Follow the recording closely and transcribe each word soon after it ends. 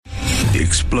The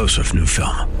explosive new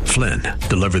film, Flynn,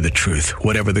 deliver the truth,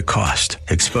 whatever the cost.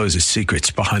 Exposes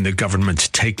secrets behind the government's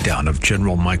takedown of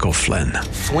General Michael Flynn.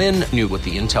 Flynn knew what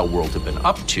the intel world had been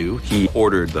up to. He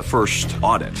ordered the first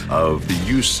audit of the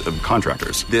use of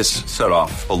contractors. This set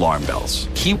off alarm bells.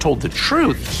 He told the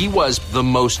truth. He was the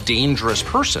most dangerous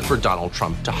person for Donald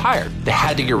Trump to hire. They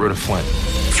had to get rid of Flynn.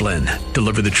 Flynn,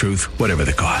 deliver the truth, whatever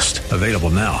the cost. Available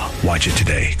now. Watch it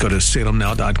today. Go to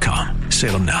salemnow.com.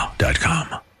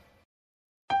 salemnow.com.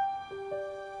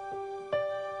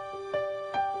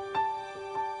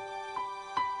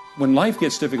 When life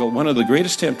gets difficult, one of the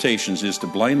greatest temptations is to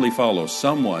blindly follow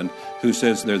someone who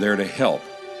says they're there to help.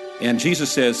 And Jesus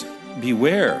says,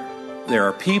 beware. There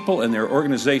are people and there are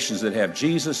organizations that have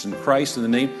Jesus and Christ in the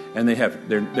name, and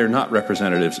they're not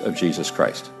representatives of Jesus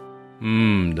Christ.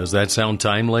 Does that sound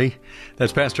timely?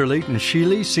 That's Pastor Leighton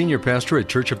Sheely, Senior Pastor at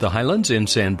Church of the Highlands in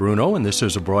San Bruno, and this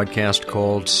is a broadcast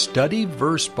called Study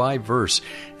Verse by Verse.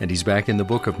 And he's back in the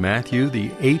book of Matthew, the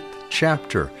 8th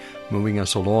chapter, moving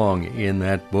us along in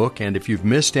that book. And if you've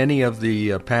missed any of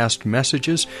the past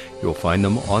messages, you'll find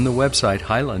them on the website,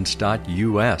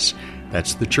 highlands.us.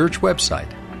 That's the church website,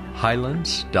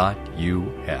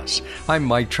 highlands.us. I'm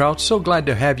Mike Trout, so glad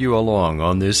to have you along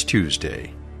on this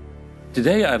Tuesday.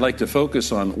 Today, I'd like to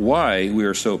focus on why we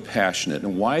are so passionate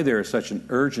and why there is such an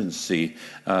urgency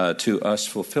to us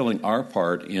fulfilling our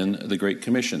part in the Great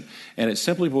Commission. And it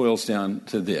simply boils down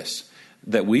to this,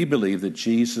 that we believe that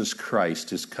Jesus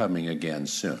Christ is coming again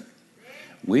soon.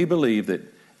 We believe that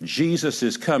Jesus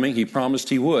is coming. He promised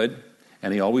he would,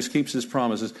 and he always keeps his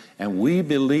promises. And we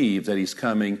believe that he's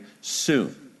coming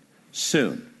soon.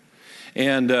 Soon.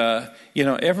 And, I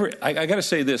got to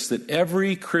say this, that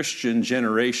every Christian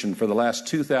generation for the last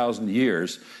 2,000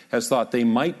 years has thought they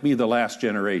might be the last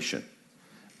generation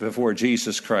before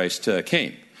Jesus Christ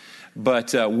came.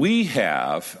 But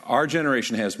our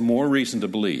generation has more reason to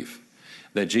believe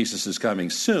that Jesus is coming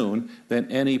soon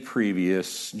than any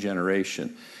previous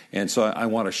generation. And so I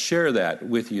want to share that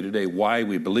with you today, why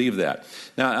we believe that.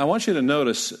 Now, I want you to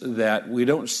notice that we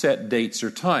don't set dates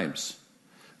or times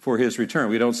for his return.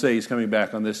 We don't say he's coming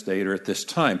back on this date or at this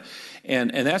time.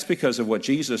 And that's because of what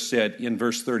Jesus said in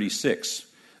verse 36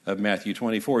 of Matthew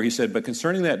 24. He said, but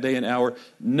concerning that day and hour,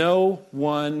 no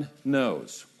one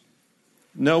knows.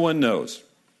 No one knows.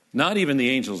 Not even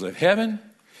the angels of heaven,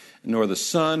 nor the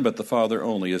Son, but the Father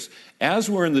only. As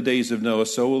were in the days of Noah,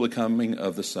 so will the coming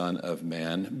of the Son of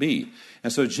Man be.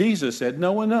 And so Jesus said,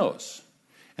 no one knows.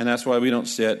 And that's why we don't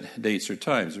set dates or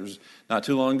times. There was not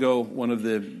too long ago, one of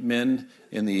the men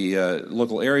in the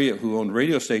local area who owned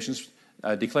radio stations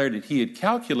declared that he had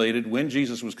calculated when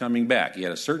Jesus was coming back. He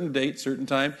had a certain date, certain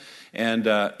time, and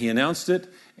he announced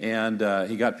it, and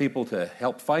he got people to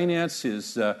help finance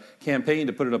his campaign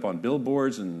to put it up on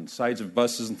billboards and sides of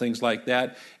buses and things like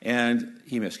that, and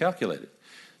he miscalculated.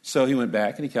 So he went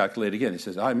back and he calculated again. He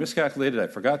says, I miscalculated, I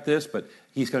forgot this, but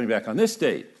he's coming back on this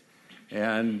date.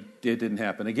 And it didn't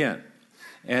happen again.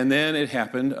 And then it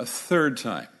happened a third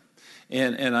time.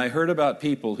 And I heard about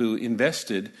people who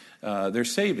invested their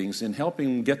savings in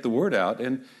helping get the word out,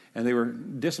 and they were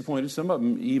disappointed, some of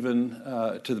them even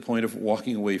to the point of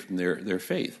walking away from their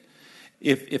faith.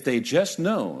 If they'd just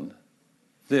known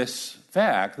this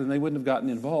fact, then they wouldn't have gotten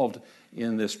involved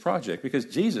in this project, because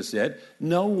Jesus said,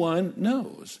 no one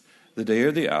knows the day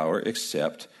or the hour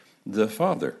except the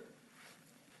Father.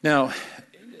 Now,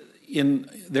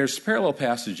 there's parallel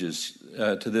passages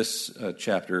to this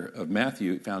chapter of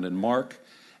Matthew found in Mark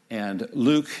and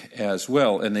Luke as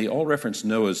well, and they all reference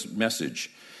Noah's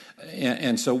message.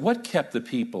 And so what kept the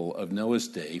people of Noah's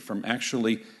day from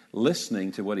actually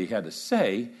listening to what he had to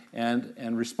say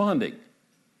and responding?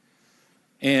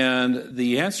 And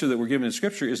the answer that we're given in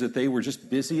Scripture is that they were just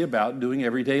busy about doing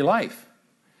everyday life.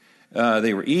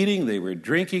 They were eating, they were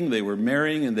drinking, they were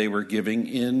marrying, and they were giving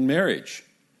in marriage.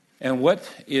 And what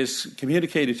is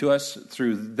communicated to us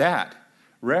through that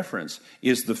reference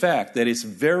is the fact that it's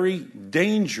very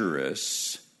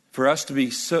dangerous for us to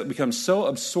become so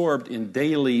absorbed in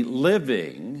daily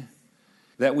living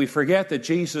that we forget that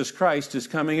Jesus Christ is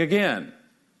coming again.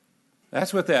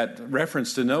 That's what that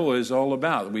reference to Noah is all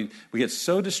about. We get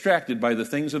so distracted by the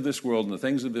things of this world and the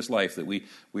things of this life that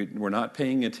we're not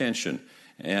paying attention,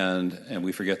 and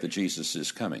we forget that Jesus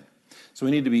is coming. So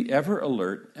we need to be ever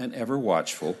alert and ever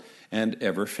watchful and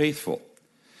ever faithful.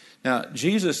 Now,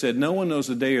 Jesus said, no one knows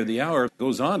the day or the hour.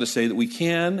 Goes on to say that we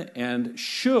can and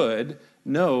should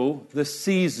know the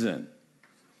season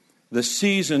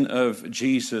of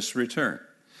Jesus' return.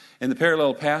 In the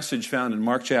parallel passage found in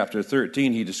Mark chapter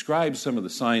 13, he describes some of the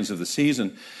signs of the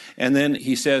season. And then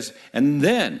he says, and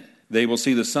then they will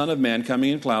see the Son of Man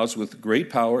coming in clouds with great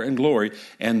power and glory,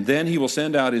 and then he will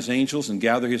send out his angels and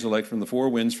gather his elect from the four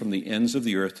winds, from the ends of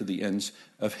the earth to the ends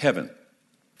of heaven.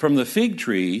 From the fig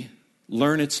tree,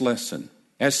 learn its lesson.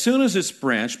 As soon as its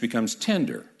branch becomes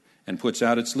tender and puts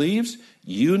out its leaves,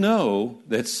 you know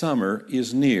that summer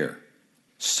is near.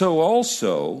 So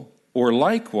also, or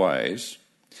likewise,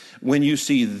 when you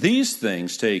see these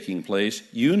things taking place,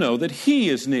 you know that he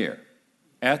is near,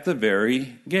 at the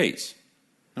very gates.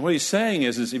 And what he's saying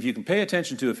is if you can pay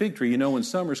attention to a fig tree, you know when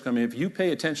summer's coming. If you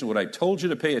pay attention to what I told you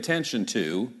to pay attention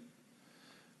to,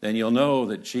 then you'll know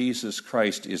that Jesus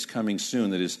Christ is coming soon,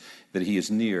 that he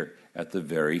is near at the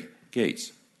very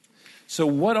gates. So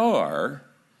what are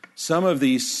some of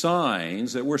these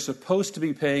signs that we're supposed to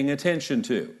be paying attention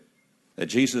to, that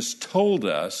Jesus told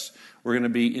us were going to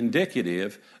be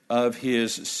indicative of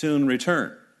his soon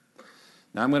return?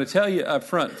 Now, I'm going to tell you up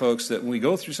front, folks, that when we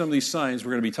go through some of these signs,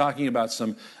 we're going to be talking about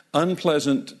some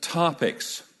unpleasant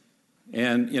topics.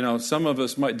 And, some of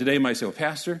us today might say, well,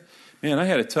 Pastor, man, I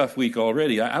had a tough week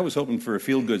already. I was hoping for a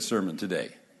feel-good sermon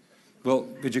today. Well,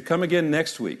 could you come again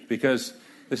next week? Because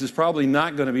this is probably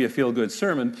not going to be a feel-good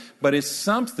sermon, but it's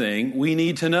something we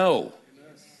need to know.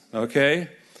 Okay?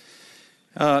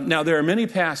 Now, there are many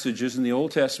passages in the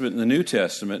Old Testament and the New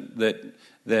Testament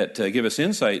that give us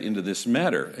insight into this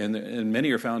matter, and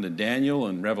many are found in Daniel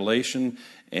and Revelation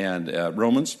and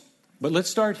Romans. But let's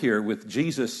start here with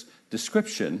Jesus'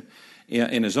 description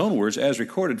in his own words, as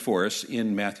recorded for us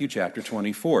in Matthew chapter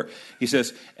 24. He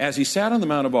says, as he sat on the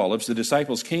Mount of Olives, the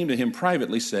disciples came to him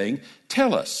privately, saying,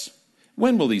 tell us,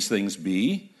 when will these things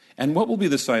be? And what will be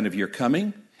the sign of your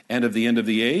coming and of the end of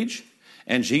the age?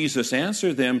 And Jesus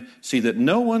answered them, see that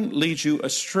no one leads you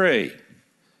astray.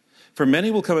 For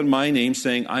many will come in my name,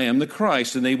 saying, I am the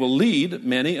Christ, and they will lead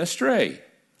many astray.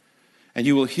 And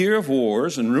you will hear of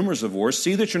wars and rumors of wars.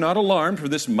 See that you're not alarmed, for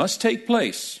this must take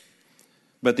place.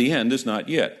 But the end is not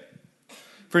yet.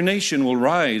 For nation will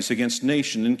rise against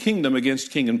nation, and kingdom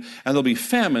against kingdom, and there'll be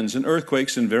famines and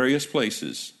earthquakes in various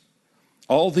places.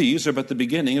 All these are but the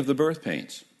beginning of the birth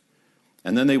pains.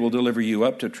 And then they will deliver you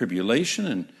up to tribulation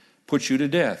and put you to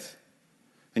death.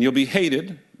 And you'll be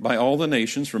hated by all the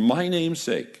nations for my name's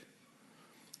sake.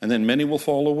 And then many will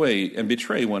fall away and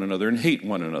betray one another and hate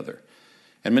one another.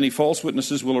 And many false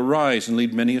witnesses will arise and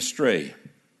lead many astray.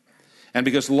 And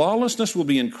because lawlessness will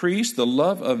be increased, the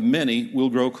love of many will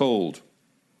grow cold.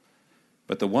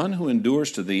 But the one who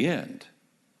endures to the end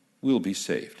will be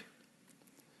saved.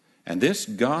 And this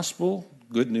gospel,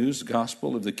 good news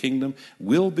gospel of the kingdom,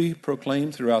 will be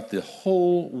proclaimed throughout the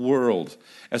whole world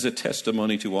as a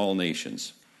testimony to all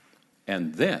nations.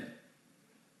 And then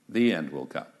the end will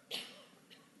come.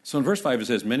 So in verse 5 it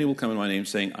says, many will come in my name,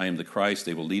 saying, I am the Christ.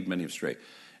 They will lead many astray.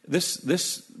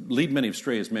 This lead many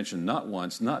astray is mentioned not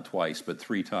once, not twice, but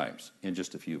 3 times in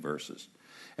just a few verses.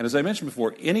 And as I mentioned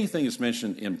before, anything that's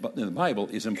mentioned in the Bible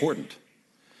is important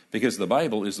because the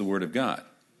Bible is the Word of God.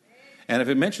 And if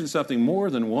it mentions something more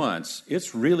than once,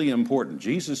 it's really important.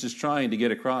 Jesus is trying to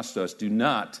get across to us, do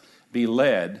not be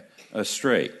led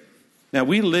astray. Now,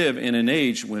 we live in an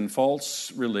age when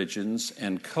false religions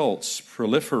and cults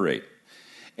proliferate.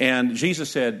 And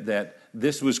Jesus said that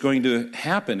this was going to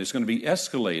happen. It's going to be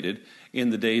escalated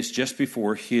in the days just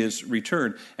before his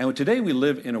return. And today we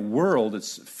live in a world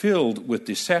that's filled with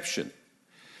deception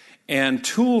and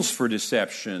tools for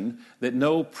deception that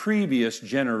no previous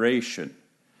generation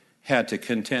had to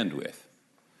contend with.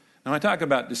 Now, when I talk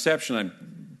about deception, I'm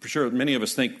sure many of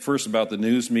us think first about the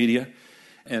news media,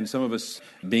 and some of us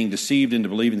being deceived into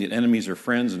believing that enemies are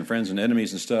friends and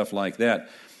enemies and stuff like that.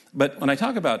 But when I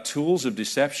talk about tools of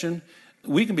deception,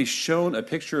 we can be shown a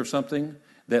picture of something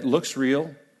that looks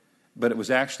real, but it was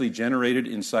actually generated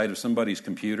inside of somebody's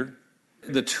computer.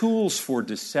 The tools for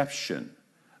deception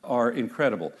are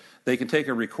incredible. They can take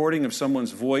a recording of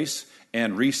someone's voice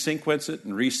and resequence it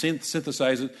and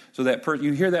resynthesize it so that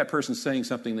you hear that person saying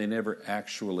something they never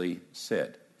actually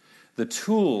said. The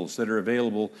tools that are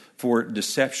available for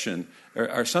deception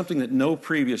are something that no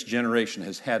previous generation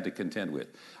has had to contend with.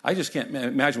 I just can't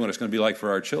imagine what it's going to be like for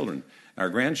our children, our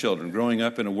grandchildren, growing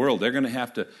up in a world. They're going to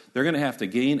have to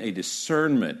gain a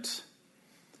discernment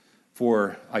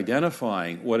for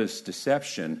identifying what is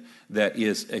deception that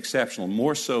is exceptional,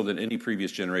 more so than any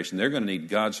previous generation. They're going to need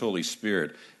God's Holy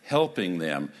Spirit helping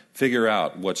them figure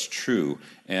out what's true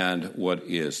and what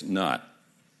is not.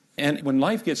 And when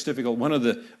life gets difficult, one of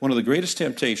the greatest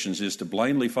temptations is to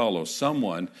blindly follow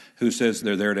someone who says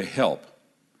they're there to help,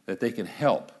 that they can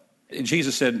help.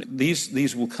 Jesus said,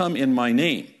 these will come in my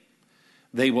name.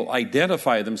 They will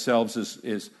identify themselves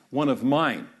as one of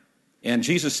mine. And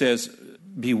Jesus says,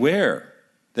 beware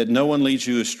that no one leads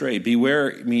you astray.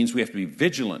 Beware means we have to be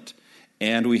vigilant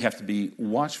and we have to be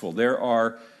watchful. There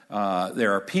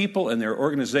are people and there are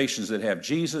organizations that have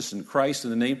Jesus and Christ in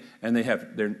the name, and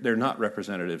they're not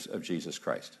representatives of Jesus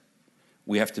Christ.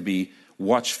 We have to be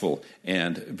watchful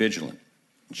and vigilant.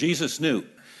 Jesus knew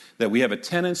that we have a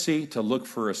tendency to look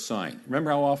for a sign.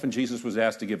 Remember how often Jesus was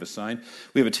asked to give a sign?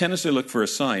 We have a tendency to look for a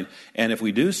sign, and if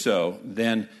we do so,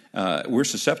 then we're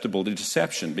susceptible to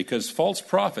deception, because false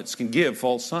prophets can give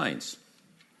false signs.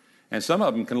 And some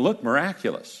of them can look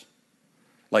miraculous,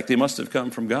 like they must have come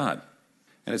from God.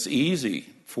 And it's easy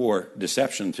for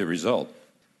deception to result.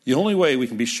 The only way we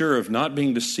can be sure of not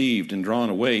being deceived and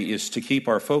drawn away is to keep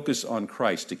our focus on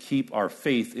Christ, to keep our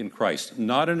faith in Christ,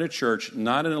 not in a church,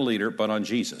 not in a leader, but on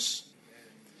Jesus.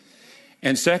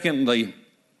 And secondly,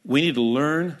 we need to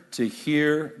learn to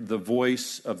hear the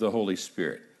voice of the Holy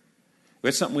Spirit.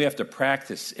 That's something we have to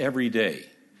practice every day.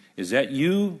 Is that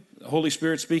you, the Holy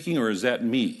Spirit, speaking, or is that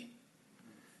me?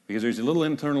 Because there's little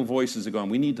internal voices that go on.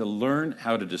 We need to learn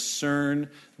how to discern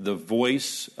the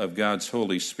voice of God's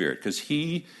Holy Spirit, because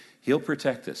He'll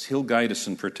protect us. He'll guide us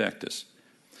and protect us.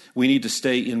 We need to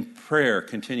stay in prayer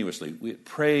continuously. We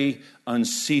pray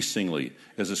unceasingly,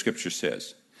 as the Scripture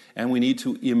says. And we need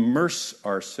to immerse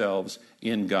ourselves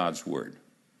in God's Word.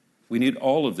 We need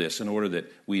all of this in order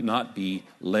that we not be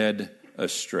led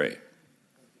astray.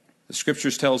 The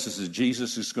Scriptures tells us that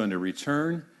Jesus is going to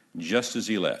return just as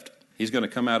He left. He's going to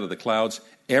come out of the clouds.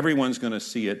 Everyone's going to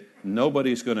see it.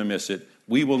 Nobody's going to miss it.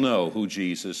 We will know who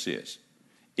Jesus is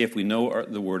if we know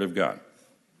the Word of God.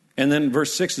 And then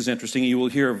verse 6 is interesting. You will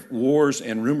hear of wars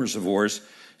and rumors of wars.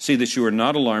 See that you are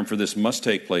not alarmed, for this must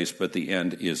take place, but the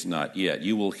end is not yet.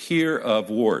 You will hear of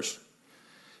wars.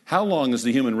 How long has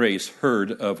the human race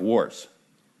heard of wars?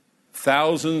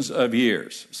 Thousands of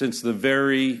years, since the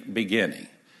very beginning.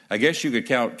 I guess you could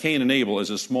count Cain and Abel as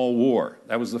a small war.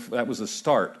 That was the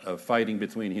start of fighting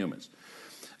between humans.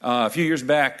 A few years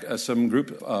back, some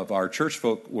group of our church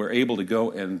folk were able to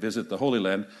go and visit the Holy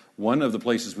Land. One of the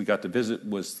places we got to visit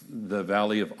was the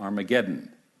Valley of Armageddon,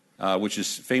 which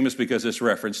is famous because it's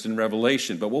referenced in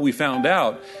Revelation. But what we found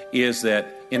out is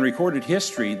that in recorded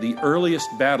history, the earliest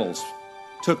battles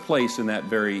took place in that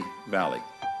very valley.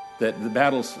 That the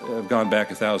battles have gone back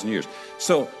 1,000 years.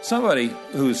 So somebody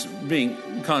who's being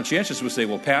conscientious would say,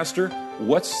 well, Pastor,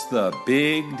 what's the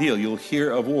big deal? You'll hear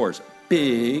of wars.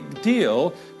 Big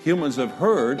deal. Humans have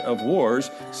heard of wars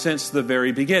since the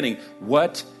very beginning.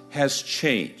 What has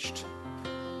changed?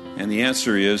 And the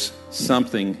answer is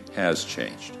something has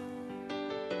changed.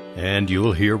 And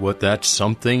you'll hear what that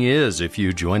something is if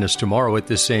you join us tomorrow at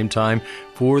this same time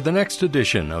for the next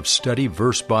edition of Study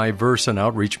Verse by Verse, an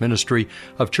outreach ministry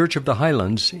of Church of the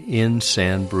Highlands in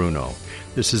San Bruno.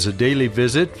 This is a daily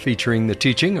visit featuring the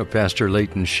teaching of Pastor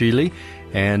Leighton Sheely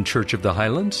and Church of the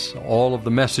Highlands. All of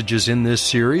the messages in this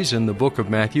series in the book of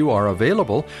Matthew are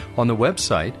available on the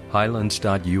website,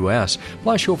 highlands.us.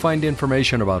 Plus, you'll find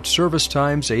information about service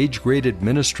times, age-graded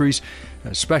ministries,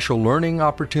 special learning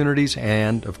opportunities,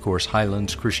 and, of course,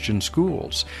 Highlands Christian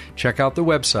Schools. Check out the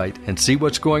website and see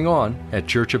what's going on at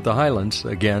Church of the Highlands.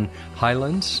 Again,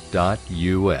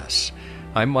 highlands.us.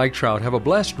 I'm Mike Trout. Have a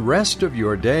blessed rest of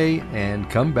your day, and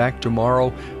come back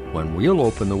tomorrow when we'll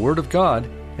open the Word of God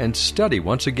and study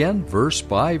once again verse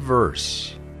by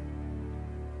verse.